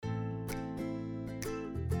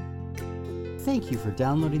Thank you for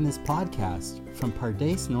downloading this podcast from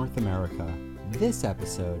Pardes, North America. This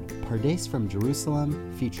episode, Pardes from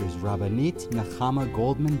Jerusalem, features Rabbanit Nechama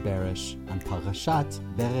Goldman Berish on Parashat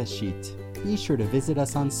Bereshit. Be sure to visit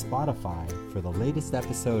us on Spotify for the latest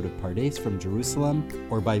episode of Pardes from Jerusalem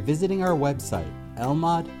or by visiting our website,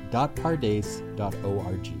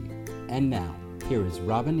 elmad.pardes.org. And now, here is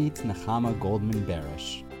Rabbanit Nechama Goldman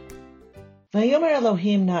Berish. Vayomer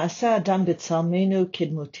Elohim na'asa Adam b'tzalmenu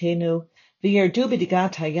kidmutenu v'yerdu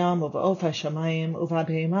b'digat hayam uv'of hashamayim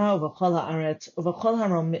uv'abheima uv'chol ha'aretz uv'chol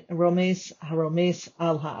haromes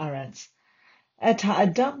al ha'aretz. Et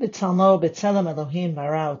ha'adam b'tzalmo b'tzelem Elohim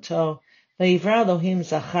bara oto v'yivra Elohim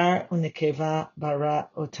zachar u'nekeva bara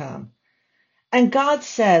otam. And God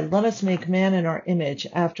said, let us make man in our image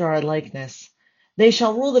after our likeness. They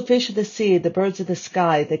shall rule the fish of the sea, the birds of the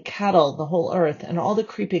sky, the cattle, the whole earth, and all the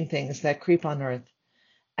creeping things that creep on earth.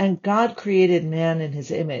 And God created man in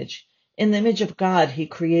his image. In the image of God he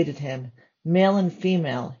created him. Male and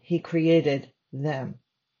female he created them.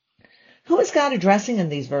 Who is God addressing in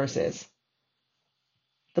these verses?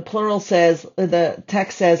 The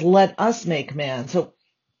text says, let us make man. So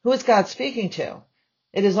who is God speaking to?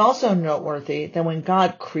 It is also noteworthy that when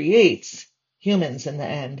God creates humans in the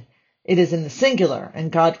end, it is in the singular,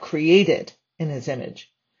 and God created in his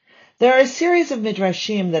image. There are a series of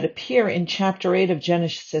midrashim that appear in chapter 8 of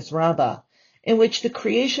Genesis Rabbah, in which the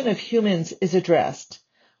creation of humans is addressed.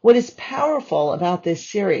 What is powerful about this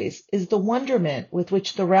series is the wonderment with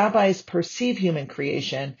which the rabbis perceive human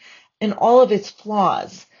creation in all of its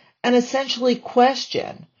flaws, and essentially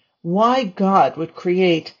question why God would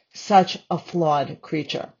create such a flawed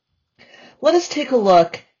creature. Let us take a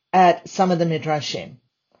look at some of the midrashim.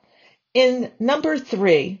 In number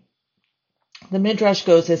 3, the Midrash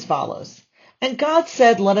goes as follows. And God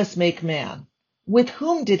said, let us make man. With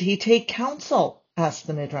whom did he take counsel? Asked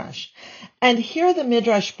the Midrash. And here the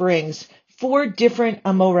Midrash brings 4 different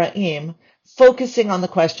Amoraim, focusing on the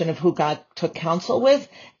question of who God took counsel with,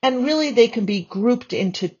 and really they can be grouped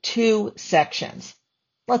into 2 sections.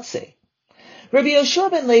 Let's see. Rabbi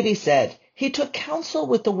Yoshua ben Levi said, he took counsel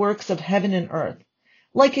with the works of heaven and earth,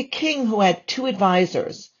 like a king who had 2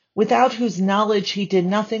 advisors, without whose knowledge he did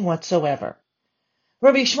nothing whatsoever.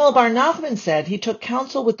 Rabbi Shmuel bar Nachman said he took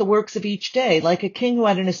counsel with the works of each day, like a king who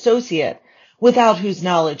had an associate, without whose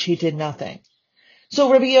knowledge he did nothing.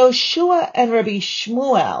 So Rabbi Yoshua and Rabbi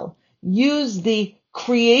Shmuel used the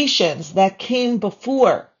creations that came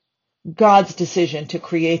before God's decision to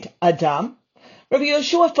create Adam. Rabbi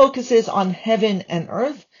Yoshua focuses on heaven and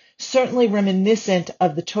earth, certainly reminiscent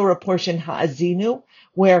of the Torah portion Ha'azinu,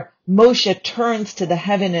 where Moshe turns to the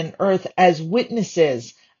heaven and earth as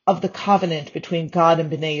witnesses of the covenant between God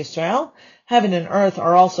and Bnei Yisrael. Heaven and earth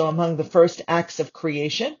are also among the first acts of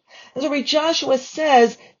creation. As Rabbi Joshua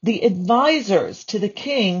says, the advisors to the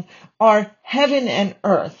king are heaven and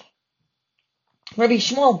earth. Rabbi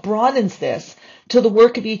Shmuel broadens this to the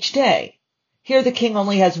work of each day. Here the king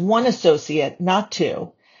only has 1 associate, not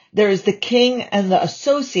 2. There is the king and the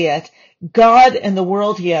associate, God and the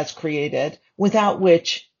world he has created, without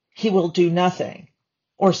which he will do nothing,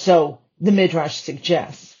 or so the Midrash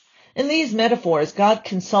suggests. In these metaphors, God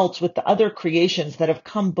consults with the other creations that have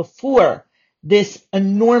come before this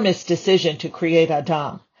enormous decision to create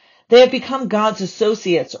Adam. They have become God's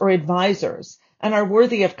associates or advisors and are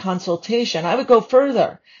worthy of consultation. I would go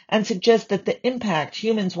further and suggest that the impact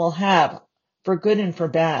humans will have, for good and for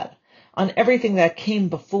bad, on everything that came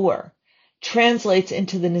before translates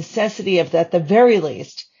into the necessity of, at the very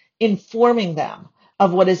least, informing them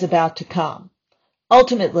of what is about to come.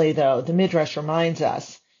 Ultimately, though, the Midrash reminds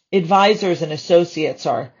us, advisors and associates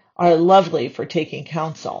are lovely for taking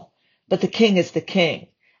counsel, but the king is the king,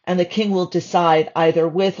 and the king will decide either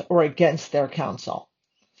with or against their counsel.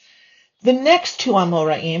 The next 2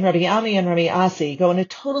 Amoraim, Rabbi Ami and Rabbi Asi, go in a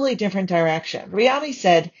totally different direction. Rabbi Ami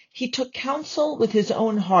said he took counsel with his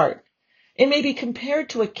own heart. It may be compared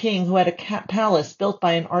to a king who had a palace built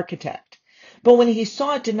by an architect. But when he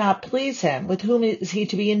saw it did not please him, with whom is he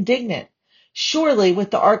to be indignant? Surely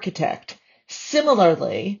with the architect.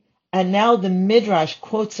 Similarly, and now the Midrash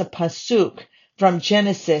quotes a pasuk from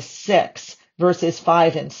Genesis 6, verses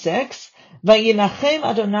 5 and 6. Vayinachem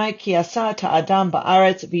Adonai ki asa Adam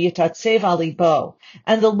ba'aretz v'yitatzev al libo.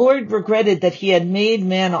 And the Lord regretted that he had made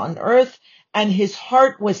man on earth, and his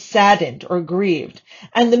heart was saddened or grieved.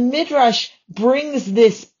 And the Midrash brings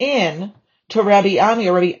this in to Rabbi Ami,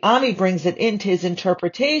 or Rabbi Ami brings it into his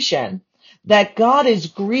interpretation, that God is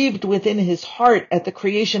grieved within his heart at the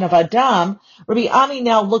creation of Adam. Rabbi Ami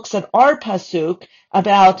now looks at our pasuk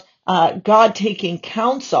about God taking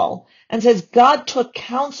counsel and says God took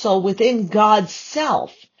counsel within God's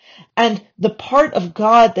self And the part of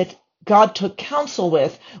God that God took counsel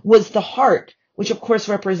with was the heart, which of course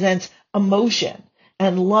represents emotion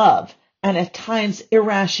and love and at times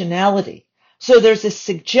irrationality. So there's a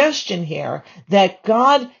suggestion here that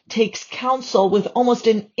God takes counsel with almost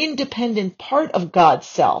an independent part of God's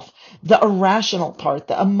self, the irrational part,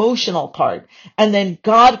 the emotional part, and then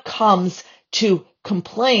God comes to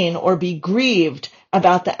complain or be grieved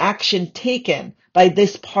about the action taken by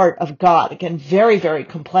this part of God. Again, very, very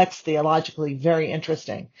complex theologically, very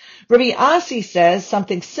interesting. Rabbi Asi says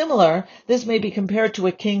something similar. This may be compared to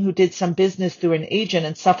a king who did some business through an agent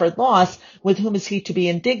and suffered loss. With whom is he to be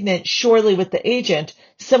indignant? Surely with the agent.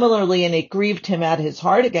 Similarly, and it grieved him at his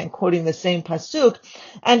heart. Again, quoting the same pasuk.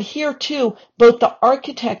 And here too, both the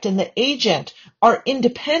architect and the agent are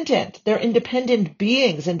independent. They're independent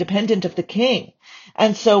beings, independent of the king.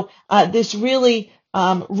 And so this really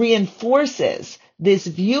reinforces this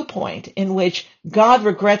viewpoint in which God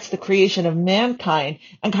regrets the creation of mankind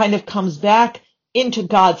and kind of comes back into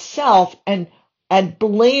God's self and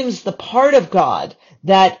blames the part of God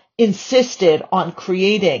that insisted on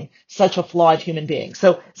creating such a flawed human being,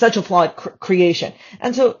 so such a flawed creation.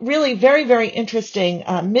 And so really very, very interesting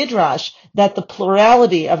midrash that the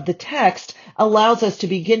plurality of the text allows us to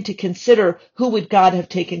begin to consider who would God have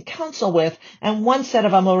taken counsel with. And one set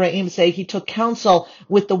of Amoraim say he took counsel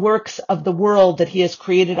with the works of the world that he has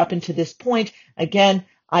created up until this point. Again,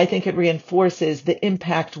 I think it reinforces the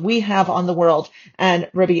impact we have on the world. And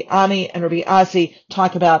Rabbi Ami and Rabbi Asi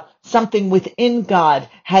talk about something within God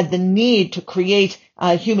had the need to create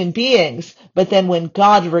human beings, but then when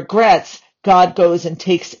God regrets, God goes and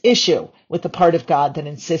takes issue with the part of God that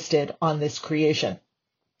insisted on this creation.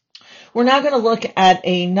 We're now going to look at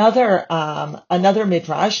another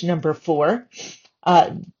midrash, number 4,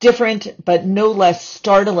 different but no less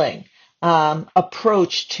startling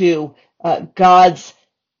approach to God's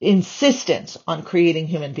insistence on creating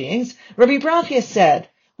human beings. Rabbi Brachia said,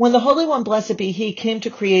 when the Holy One, blessed be he, came to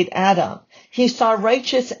create Adam, he saw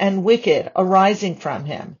righteous and wicked arising from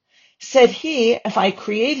him. Said he, if I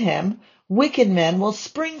create him, wicked men will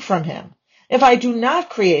spring from him. If I do not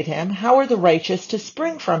create him, how are the righteous to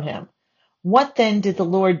spring from him? What then did the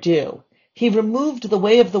Lord do? He removed the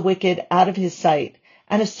way of the wicked out of his sight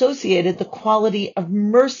and associated the quality of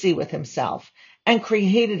mercy with himself and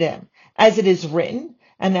created him, as it is written.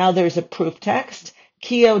 And now there's a proof text.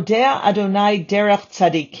 Ki yodea Adonai derech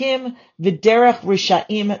tzadikim v'derech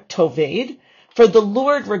rishaim toved. For the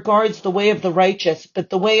Lord regards the way of the righteous, but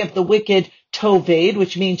the way of the wicked toved,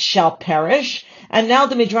 which means shall perish. And now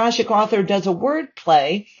the Midrashic author does a word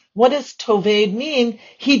play. What does toved mean?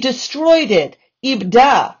 He destroyed it,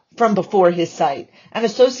 ibda, from before his sight, and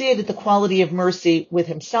associated the quality of mercy with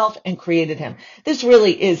himself and created him. This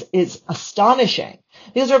really is astonishing.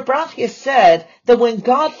 Because Rav Brachia said that when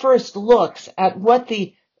God first looks at what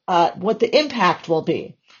the impact will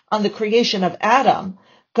be on the creation of Adam,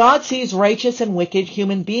 God sees righteous and wicked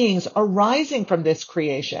human beings arising from this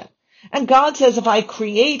creation. And God says, if I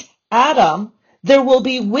create Adam, there will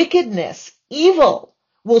be wickedness, evil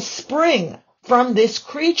will spring from this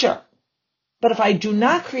creature. But if I do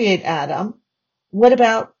not create Adam, what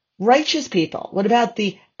about righteous people? What about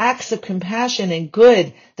the acts of compassion and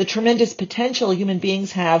good, the tremendous potential human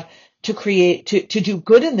beings have to create, to do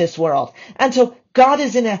good in this world? And so God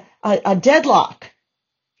is in a deadlock.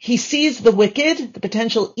 He sees the wicked, the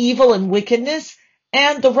potential evil and wickedness,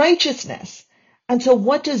 and the righteousness. And so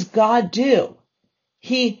what does God do?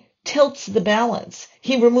 He tilts the balance.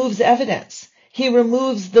 He removes evidence. He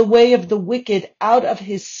removes the way of the wicked out of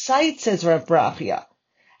his sight, says Rav Brachia.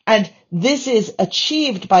 And this is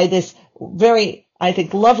achieved by this very, I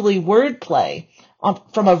think, lovely wordplay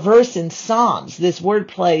from a verse in Psalms. This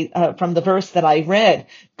wordplay from the verse that I read,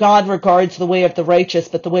 God regards the way of the righteous,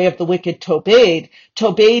 but the way of the wicked tobed.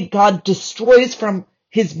 Tobed, God destroys from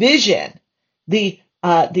his vision the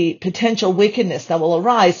potential wickedness that will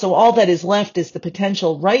arise. So all that is left is the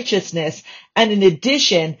potential righteousness. And in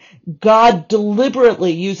addition, God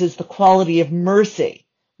deliberately uses the quality of mercy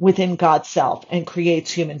within God's self and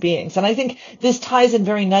creates human beings. And I think this ties in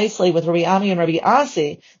very nicely with Rabbi Ami and Rabbi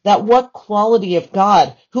Asi, that what quality of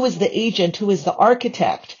God, who is the agent, who is the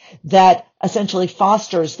architect, that essentially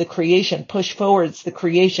fosters the creation, push forwards the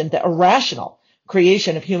creation, the irrational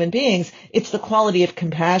creation of human beings. It's the quality of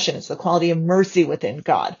compassion. It's the quality of mercy within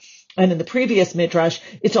God. And in the previous midrash,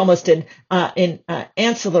 it's almost an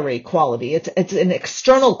ancillary quality. It's an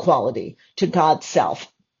external quality to God's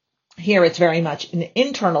self. Here it's very much an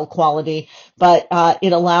internal quality, but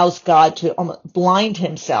it allows God to blind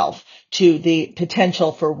himself to the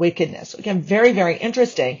potential for wickedness. Again, very, very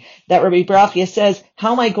interesting that Rabbi Brachia says,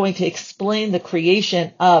 how am I going to explain the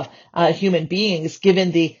creation of human beings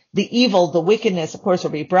given the evil, the wickedness? Of course,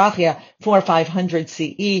 Rabbi Brachia, 400-500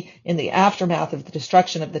 CE, in the aftermath of the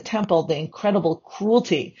destruction of the temple, the incredible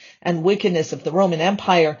cruelty and wickedness of the Roman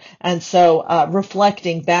Empire, and so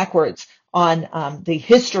reflecting backwards on the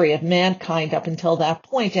history of mankind up until that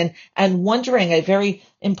point, and wondering a very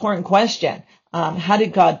important question. How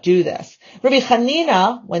did God do this? Rabbi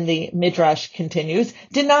Hanina, when the Midrash continues,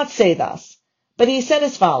 did not say thus, but he said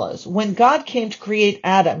as follows: when God came to create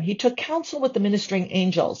Adam, he took counsel with the ministering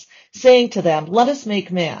angels, saying to them, let us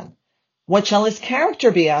make man. What shall his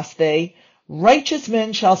character be, asked they. Righteous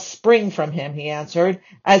men shall spring from him, he answered,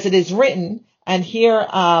 as it is written. And here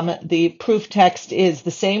the proof text is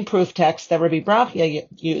the same proof text that Rabbi Brachia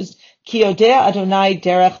used, Ki yodea Adonai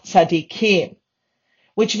derech tzadikim,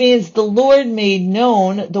 which means the Lord made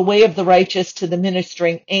known the way of the righteous to the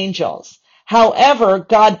ministering angels. However,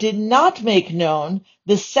 God did not make known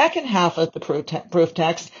the second half of the proof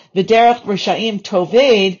text, V'derech Rishaim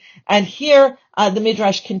Toved, and here the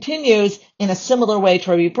Midrash continues in a similar way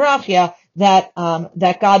to Rabbi Brachia, that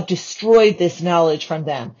God destroyed this knowledge from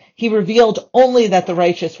them. He revealed only that the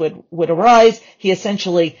righteous would arise. He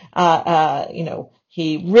essentially,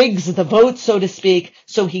 he rigs the vote, so to speak.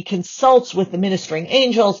 So he consults with the ministering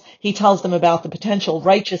angels. He tells them about the potential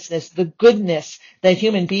righteousness, the goodness that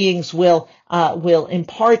human beings will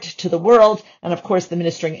impart to the world. And of course, the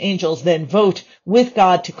ministering angels then vote with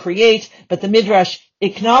God to create. But the Midrash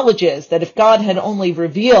acknowledges that if God had only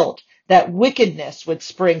revealed that wickedness would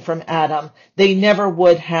spring from Adam, they never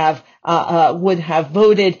would have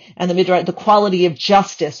voted, and the quality of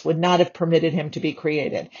justice would not have permitted him to be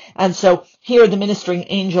created. And so here the ministering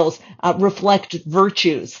angels reflect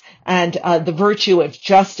virtues, and the virtue of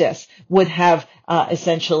justice would have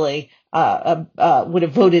essentially would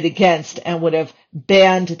have voted against and would have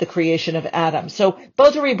banned the creation of Adam. So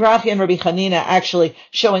both Rabbi Brachia and Rabbi Hanina actually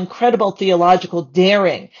show incredible theological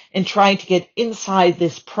daring in trying to get inside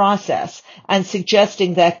this process and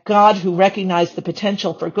suggesting that God, who recognized the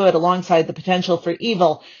potential for good alongside the potential for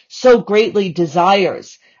evil, so greatly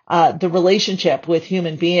desires the relationship with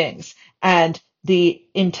human beings, and the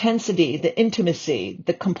intensity, the intimacy,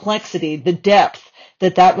 the complexity, the depth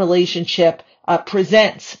that relationship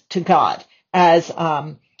presents to God as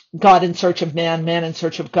God in search of man, man in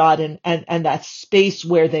search of God, and that space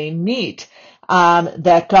where they meet,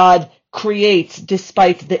 that God creates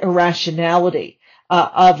despite the irrationality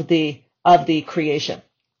of the creation.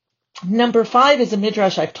 Number 5 is a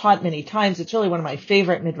midrash I've taught many times. It's really one of my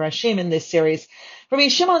favorite midrashim in this series. Rabbi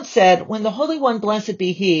Shimon said, when the Holy One, blessed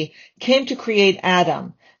be He, came to create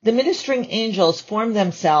Adam, the ministering angels formed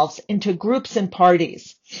themselves into groups and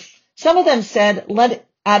parties. Some of them said, let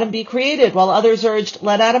Adam be created, while others urged,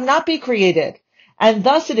 let Adam not be created. And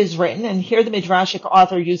thus it is written, and here the Midrashic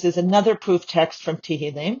author uses another proof text from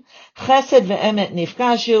Tehillim, Chesed ve'emet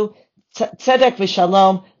nifgashu, tzedek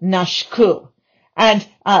v'shalom nashku. And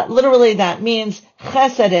literally that means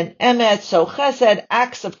chesed and emet, so chesed,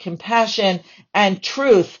 acts of compassion, and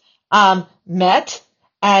truth met,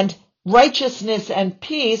 and righteousness and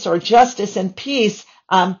peace, or justice and peace,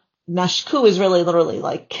 nashku is really literally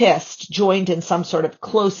like kissed, joined in some sort of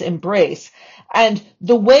close embrace. And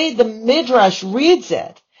the way the Midrash reads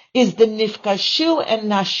it is the nifkashu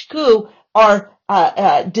and nashku are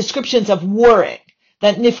descriptions of warring.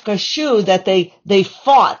 That nifkashu, that they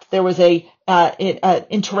fought. There was a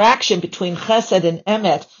interaction between chesed and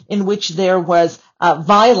emet in which there was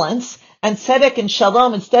violence. And tzedek and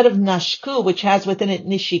shalom, instead of nashku, which has within it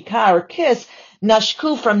nishika or kiss,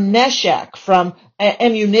 nashku from neshek, from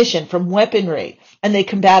ammunition, from weaponry, and they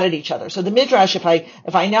combated each other. So the Midrash, if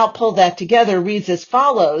I now pull that together, reads as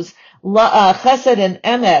follows: Chesed and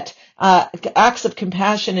emet, acts of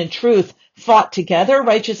compassion and truth, fought together.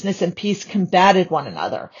 Righteousness and peace combated one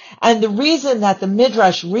another. And the reason that the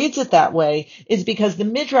Midrash reads it that way is because the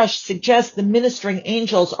Midrash suggests the ministering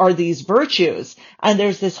angels are these virtues, and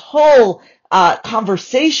there's this whole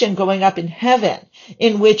conversation going up in heaven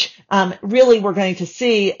in which really we're going to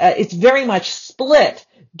see it's very much split.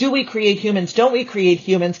 Do we create humans? Don't we create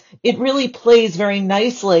humans? It really plays very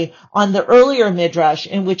nicely on the earlier Midrash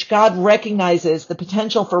in which God recognizes the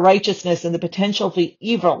potential for righteousness and the potential for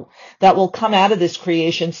evil that will come out of this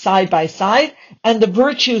creation side by side. And the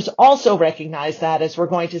virtues also recognize that, as we're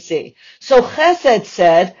going to see. So Chesed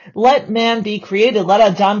said, let man be created, let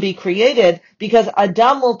Adam be created, because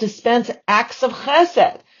Adam will dispense acts of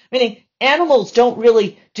Chesed. Meaning, Animals don't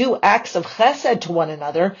really do acts of chesed to one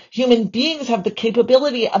another. Human beings have the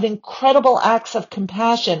capability of incredible acts of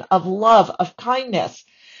compassion, of love, of kindness.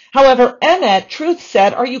 However, Emet, truth,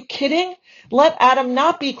 said, are you kidding? Let Adam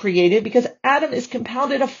not be created, because Adam is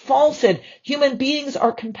compounded of falsehood. Human beings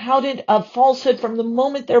are compounded of falsehood from the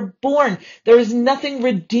moment they're born. There is nothing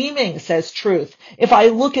redeeming, says truth. If I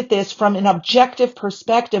look at this from an objective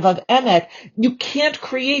perspective of Emet, you can't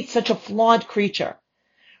create such a flawed creature.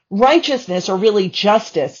 Righteousness, or really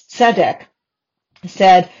justice, tzedek,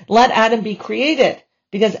 said, let Adam be created,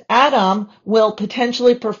 because Adam will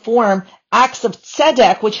potentially perform acts of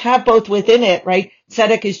tzedek, which have both within it, right?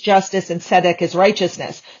 Tzedek is justice and tzedek is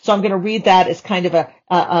righteousness. So I'm going to read that as kind of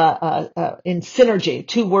in synergy,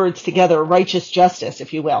 two words together, righteous justice,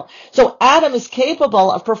 if you will. So Adam is capable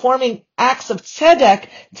of performing acts of tzedek,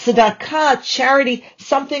 tzedakah, charity,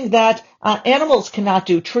 something that animals cannot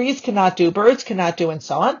do, trees cannot do, birds cannot do, and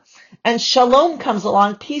so on. And shalom comes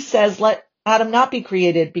along. Peace says, let Adam not be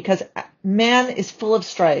created, because man is full of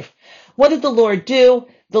strife. What did the Lord do?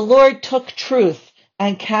 The Lord took truth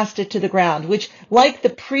and cast it to the ground, which, like the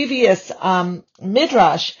previous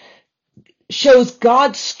midrash, shows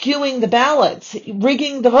God skewing the balance,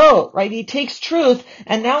 rigging the vote, right? He takes truth,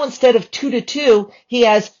 and now instead of 2-2, he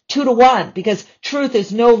has 2-1, because truth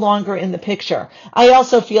is no longer in the picture. I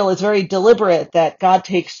also feel it's very deliberate that God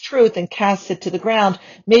takes truth and casts it to the ground,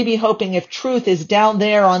 maybe hoping if truth is down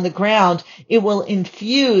there on the ground, it will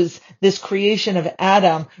infuse this creation of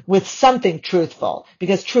Adam with something truthful,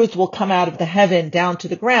 because truth will come out of the heaven down to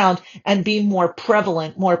the ground and be more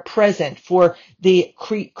prevalent, more present for the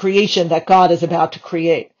creation that God is about to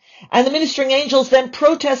create. And the ministering angels then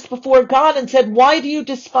protest before God and said, why do you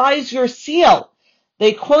despise your seal?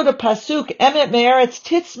 They quote a pasuk, Emet me'eretz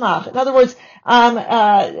titzmach. In other words,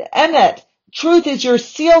 Emet, truth is your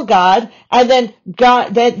seal, God. And then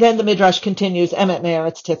then the midrash continues, Emet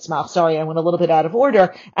me'eretz titzmach. Sorry, I went a little bit out of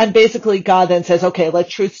order. And basically God then says, okay, let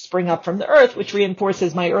truth spring up from the earth, which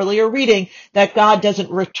reinforces my earlier reading that God doesn't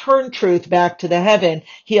return truth back to the heaven.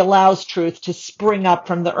 He allows truth to spring up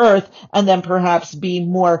from the earth and then perhaps be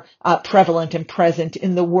more prevalent and present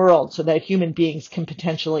in the world, so that human beings can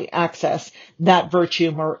potentially access that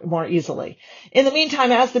virtue more easily. In the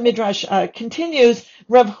meantime, as the midrash continues,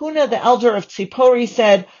 Rav Huna, the elder of Tzipori,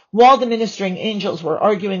 said, while the ministering angels were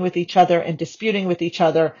arguing with each other and disputing with each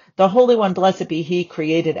other, the Holy One, blessed be He,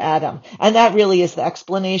 created Adam. And that really is the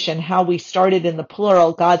explanation how we started in the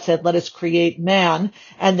plural. God said, let us create man,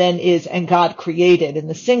 and God created. In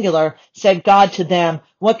the singular, said God to them,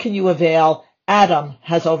 what can you avail? Adam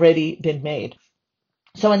has already been made.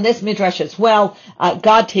 So in this midrash as well,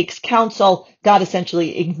 God takes counsel. God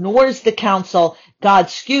essentially ignores the counsel. God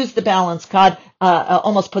skews the balance. God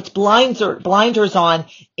almost puts blinders on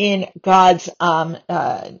in God's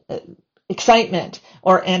excitement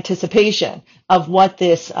or anticipation of what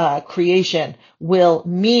this creation will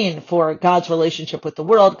mean for God's relationship with the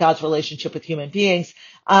world, God's relationship with human beings.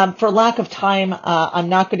 For lack of time, I'm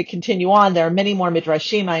not going to continue on. There are many more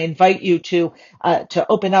midrashim. I invite you to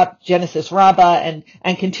open up Genesis Rabbah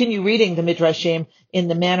and continue reading the midrashim in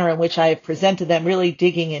the manner in which I have presented them, really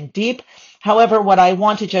digging in deep. However, what I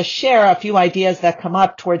want to just share, a few ideas that come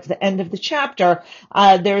up towards the end of the chapter.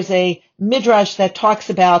 There's a midrash that talks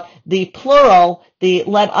about the plural, the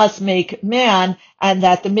let us make man, and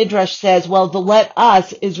that the midrash says, well, the let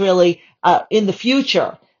us is really in the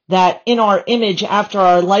future, that in our image after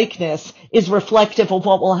our likeness is reflective of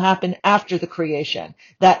what will happen after the creation.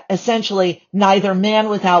 That essentially neither man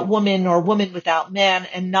without woman nor woman without man,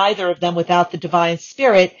 and neither of them without the divine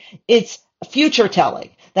spirit. It's future telling.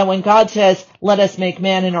 That when God says, let us make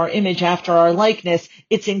man in our image after our likeness,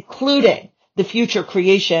 it's including the future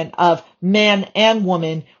creation of man and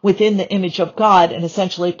woman within the image of God, and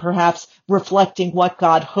essentially perhaps reflecting what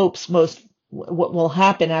God hopes most what will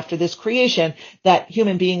happen after this creation, that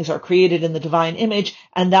human beings are created in the divine image,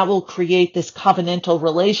 and that will create this covenantal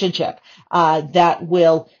relationship that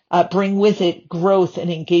will bring with it growth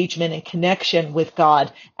and engagement and connection with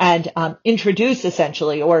God, and introduce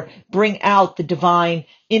essentially, or bring out the divine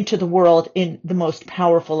into the world in the most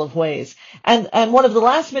powerful of ways. And one of the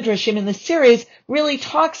last midrashim in this series really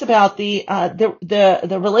talks about the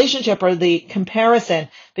relationship or the comparison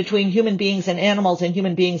between human beings and animals and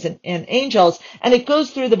human beings and angels. And it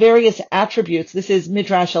goes through the various attributes. This is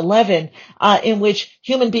Midrash 11, in which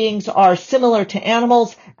human beings are similar to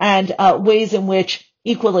animals, and ways in which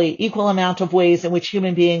equal amount of ways in which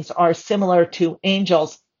human beings are similar to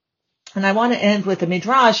angels. And I want to end with a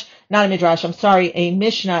Mishnah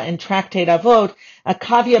in Tractate Avot.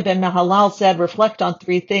 Akavia ben Mahalal said, reflect on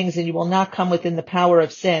three things and you will not come within the power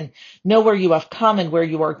of sin. Know where you have come and where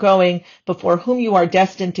you are going, before whom you are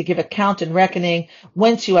destined to give account and reckoning,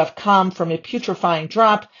 whence you have come from a putrefying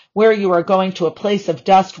drop, where you are going to a place of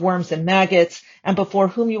dust, worms, and maggots, and before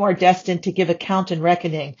whom you are destined to give account and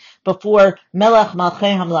reckoning, before Melech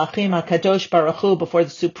Malchei Hamlachim HaKadosh Baruch Hu, before the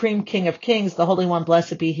Supreme King of Kings, the Holy One,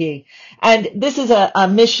 blessed be He. And this is a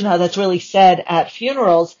Mishnah that's really said at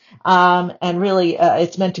funerals, and really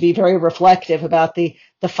it's meant to be very reflective about the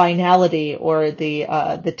finality or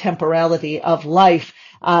the temporality of life,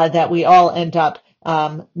 that we all end up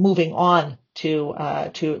moving on to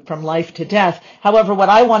from life to death. However, what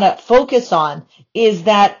I want to focus on is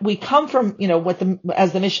that we come from,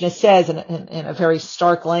 as the Mishnah says in a very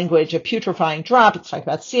stark language, a putrefying drop. It's talking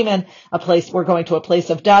about semen, we're going to a place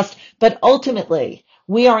of dust, but ultimately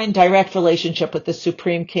we are in direct relationship with the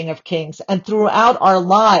Supreme King of Kings. And throughout our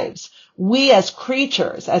lives, we as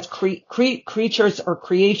creatures, creatures or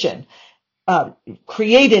creation,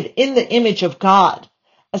 created in the image of God,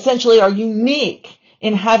 essentially are unique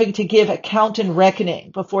in having to give account and reckoning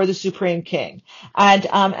before the Supreme King. And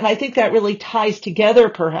I think that really ties together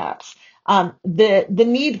perhaps the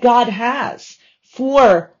need God has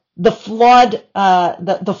for the flawed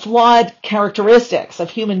characteristics of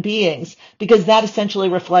human beings, because that essentially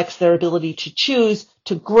reflects their ability to choose,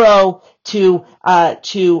 to grow, to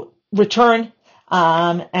return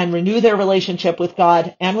and renew their relationship with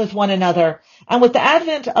God and with one another. And with the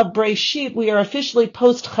advent of Breshit, we are officially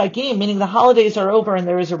post-Chagim, meaning the holidays are over and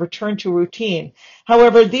there is a return to routine.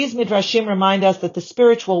 However, these midrashim remind us that the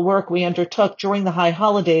spiritual work we undertook during the high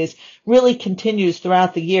holidays really continues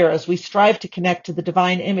throughout the year as we strive to connect to the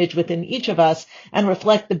divine image within each of us and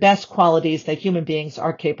reflect the best qualities that human beings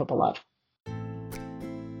are capable of.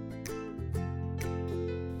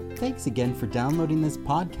 Thanks again for downloading this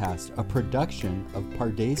podcast, a production of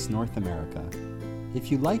Pardes North America.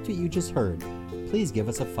 If you liked what you just heard, please give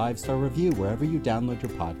us a 5-star review wherever you download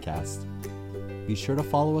your podcast. Be sure to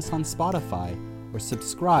follow us on Spotify or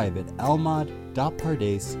subscribe at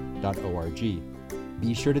elmad.pardes.org.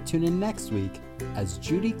 Be sure to tune in next week as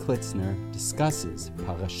Judy Klitzner discusses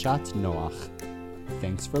Parashat Noach.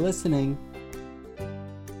 Thanks for listening.